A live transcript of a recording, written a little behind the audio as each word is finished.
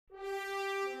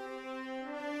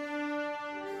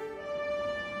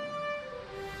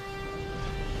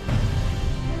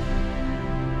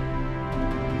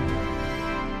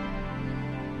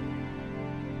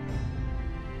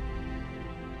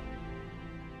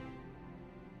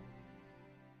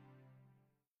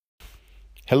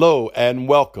Hello and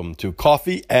welcome to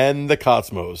Coffee and the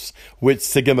Cosmos with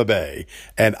Sagima Bay.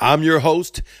 And I'm your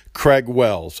host, Craig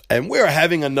Wells. And we're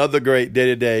having another great day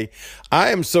today.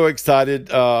 I am so excited.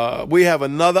 We have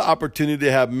another opportunity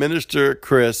to have Minister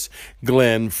Chris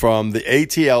Glenn from the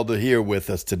ATL to here with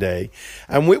us today.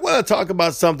 And we want to talk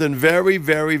about something very,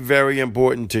 very, very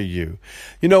important to you.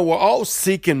 You know, we're all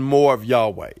seeking more of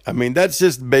Yahweh. I mean, that's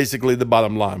just basically the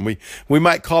bottom line. We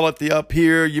might call it the up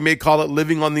here. You may call it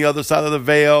living on the other side of the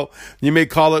veil. You may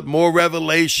call it more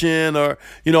revelation or,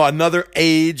 another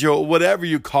age or whatever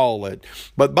you call it.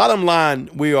 But bottom line,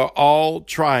 we are all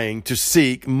trying to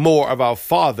seek more of our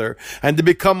Father and to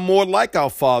become more like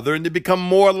our Father and to become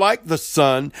more like the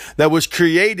Son that was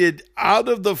created out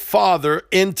of the Father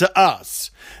into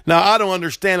us. Now, I don't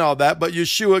understand all that, but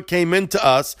Yeshua came into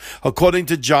us according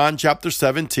to John chapter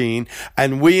 17,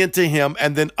 and we into him,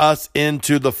 and then us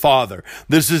into the Father.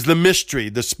 This is the mystery,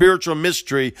 the spiritual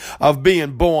mystery of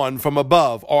being born from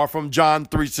above, or from John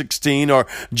 3:16 or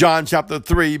John chapter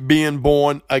 3, being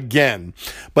born again.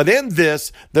 But in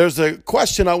this, there's a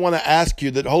question I want to ask you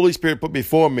that Holy Spirit put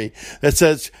before me that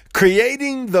says,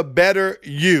 creating the better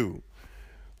you.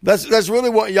 That's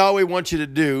really what Yahweh wants you to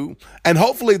do. And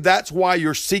hopefully that's why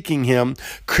you're seeking him,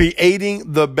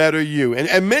 creating the better you.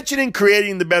 And mentioning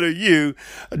creating the better you,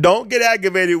 don't get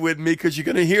aggravated with me because you're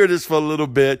going to hear this for a little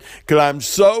bit because I'm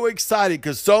so excited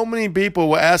because so many people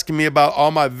were asking me about all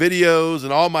my videos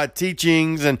and all my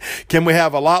teachings and can we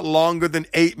have a lot longer than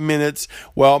 8 minutes?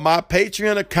 Well, my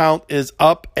Patreon account is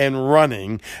up and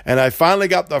running and I finally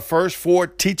got the first 4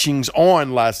 teachings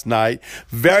on last night.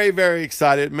 Very, very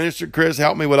excited. Minister Chris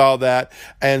helped me with all that.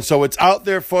 And so it's out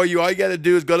there for you. All you got to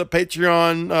do is go to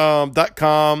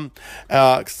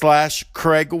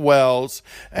patreon.com/Craig Wells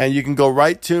and you can go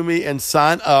right to me and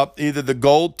sign up either the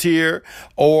gold tier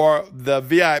or the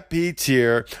VIP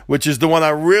tier, which is the one I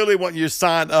really want you to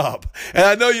sign up. And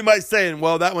I know you might say,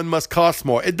 well, that one must cost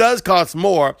more. It does cost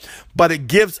more, but it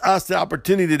gives us the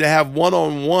opportunity to have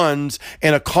one-on-ones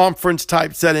in a conference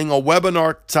type setting, a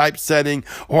webinar type setting,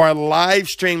 or a live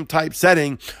stream type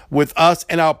setting with us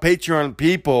and our Patreon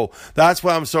people. That's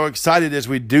why I'm so excited as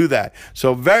we do that.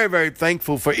 So very, very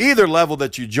thankful for either level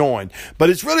that you join. But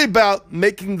it's really about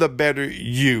making the better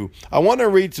you. I want to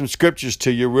read some scriptures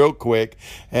to you real quick,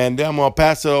 and then I'm going to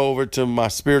pass it over to my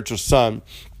spiritual son.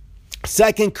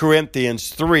 2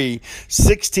 Corinthians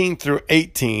 3:16 through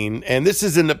 18, and this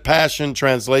is in the Passion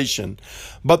Translation.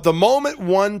 But the moment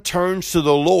one turns to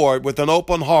the Lord with an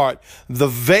open heart, the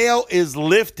veil is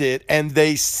lifted and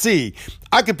they see.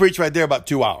 I could preach right there about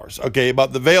 2 hours, okay,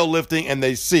 about the veil lifting and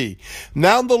they see.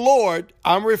 Now the Lord,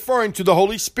 I'm referring to the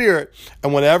Holy Spirit,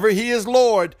 and whenever he is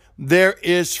Lord, there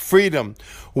is freedom.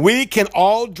 We can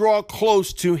all draw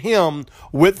close to him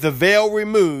with the veil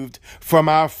removed from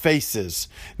our faces.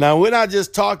 Now, we're not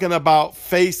just talking about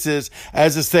faces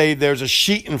as to say there's a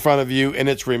sheet in front of you and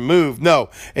it's removed. No,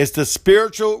 it's the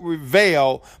spiritual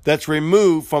veil that's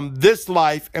removed from this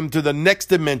life into the next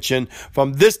dimension,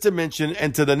 from this dimension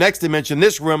into the next dimension,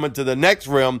 this realm into the next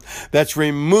realm that's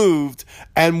removed.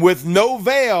 And with no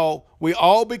veil, we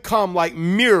all become like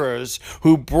mirrors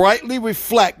who brightly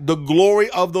reflect the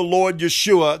glory of the Lord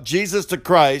Yeshua, Jesus the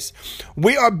Christ.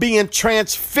 We are being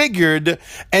transfigured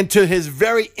into his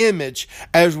very image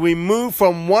as we move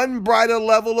from one brighter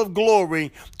level of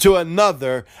glory to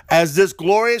another, as this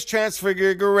glorious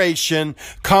transfiguration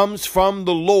comes from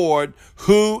the Lord,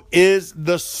 who is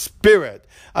the Spirit.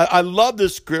 I love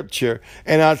this scripture,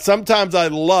 and sometimes I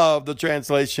love the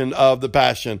translation of the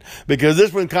Passion because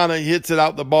this one kind of hits it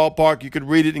out the ballpark. You could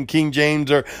read it in King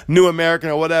James or New American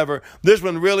or whatever. This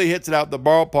one really hits it out the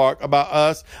ballpark about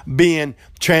us being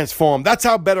transformed. That's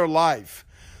our better life.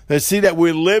 They see that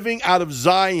we're living out of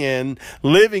Zion,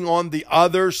 living on the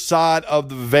other side of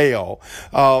the veil,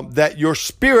 that your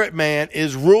spirit man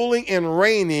is ruling and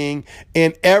reigning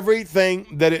in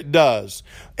everything that it does.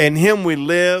 In him we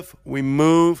live, we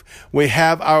move, we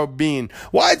have our being.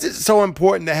 Why is it so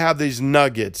important to have these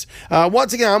nuggets?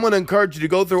 Once again, I'm going to encourage you to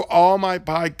go through all my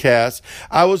podcasts.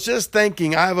 I was just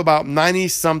thinking I have about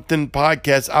 90-something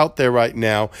podcasts out there right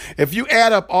now. If you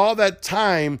add up all that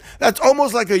time, that's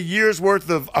almost like a year's worth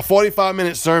of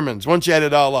 45-minute sermons once you add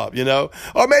it all up,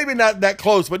 Or maybe not that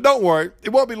close, but don't worry. It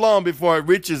won't be long before it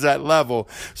reaches that level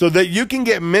so that you can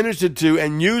get ministered to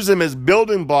and use them as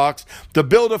building blocks to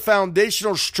build a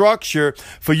foundational structure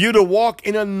for you to walk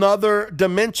in another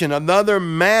dimension, another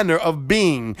manner of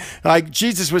being. Like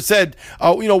Jesus was said,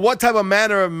 what type of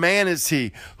manner of man is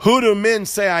he? Who do men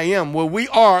say I am? Well, we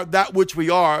are that which we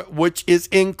are, which is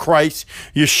in Christ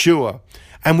Yeshua.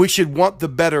 And we should want the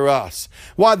better us.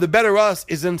 Why? The better us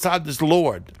is inside this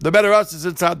Lord. The better us is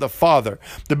inside the Father.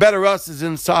 The better us is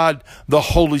inside the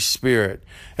Holy Spirit.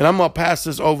 And I'm going to pass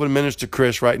this over to Minister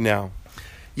Chris right now.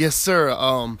 Yes, sir.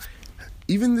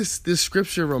 Even this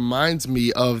scripture reminds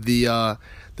me of the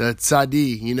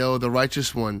tzadi, the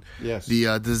righteous one. Yes. The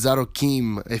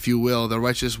zadokim, if you will, the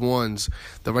righteous ones,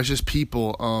 the righteous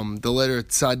people. The letter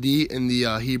tzadi in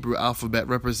the Hebrew alphabet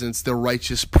represents the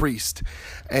righteous priest.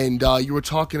 And you were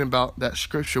talking about that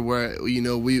scripture where,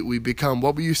 we become,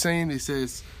 what were you saying? It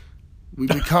says, we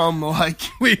become like...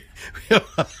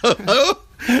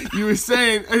 You were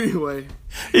saying, anyway...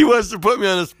 He wants to put me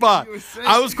on the spot.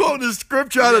 I was quoting the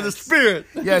scripture out of the Spirit.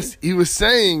 Yes, he was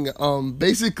saying,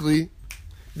 basically,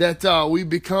 that we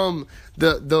become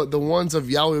the ones of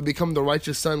Yahweh. We become the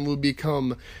righteous son. We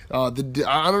become I don't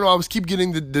know. I was keep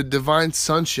getting the divine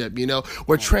sonship.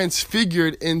 We're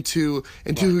transfigured into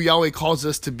who Yahweh calls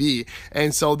us to be.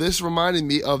 And so this reminded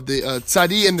me of the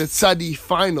tzadi and the tzadi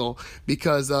final,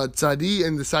 because tzadi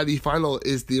and the tzadi final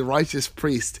is the righteous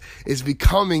priest, is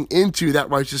becoming into that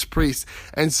righteous priest.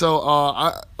 And so,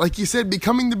 like you said,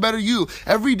 becoming the better you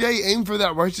every day. Aim for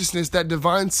that righteousness, that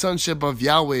divine sonship of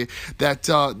Yahweh, that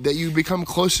you become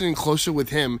closer and closer with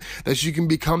Him, that you can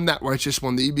become that righteous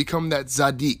one, that you become that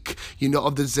Zadik,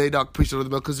 of the Zadok priesthood, or the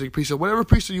Melchizedek priesthood, whatever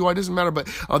priesthood you are, it doesn't matter, but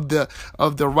of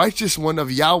the righteous one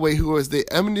of Yahweh, who is the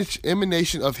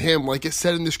emanation of Him, like it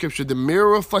said in the scripture, the mirror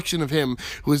reflection of Him,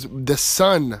 who is the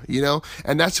Son,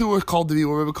 and that's who we're called to be.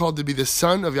 We're called to be the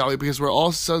Son of Yahweh, because we're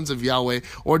all sons of Yahweh,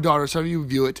 or daughters, however you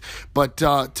view it, but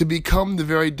to become the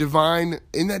very divine,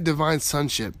 in that divine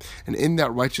sonship, and in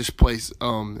that righteous place,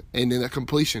 and in that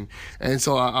completion. And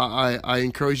so I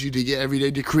encourage you to get every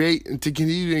day to create and to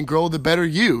continue to grow the better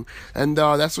you. And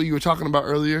that's what you were talking about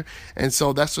earlier. And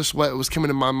so that's just what was coming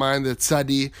to my mind, that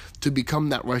tzadi, to become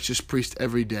that righteous priest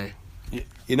every day.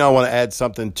 I want to add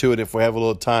something to it if we have a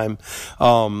little time.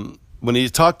 When he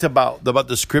talked about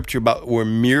the scripture about we're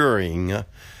mirroring, that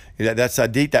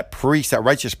tzaddik, that priest, that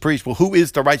righteous priest. Well, who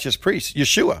is the righteous priest?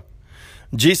 Yeshua.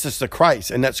 Jesus the Christ.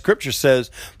 And that scripture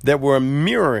says that we're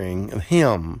mirroring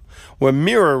Him. We're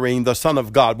mirroring the Son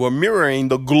of God. We're mirroring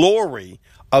the glory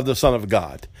of the Son of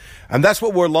God. And that's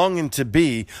what we're longing to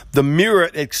be, the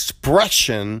mirrored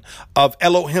expression of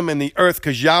Elohim in the earth,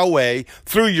 because Yahweh,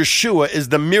 through Yeshua, is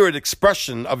the mirrored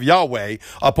expression of Yahweh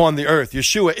upon the earth.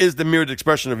 Yeshua is the mirrored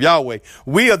expression of Yahweh.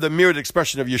 We are the mirrored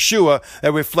expression of Yeshua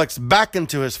that reflects back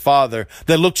into His Father,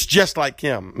 that looks just like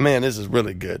Him. Man, this is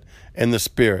really good in the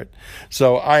Spirit.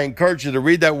 So I encourage you to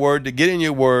read that word, to get in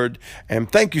your word,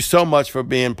 and thank you so much for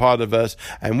being part of us.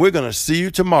 And we're going to see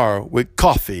you tomorrow with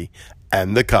Coffee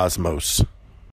and the Cosmos.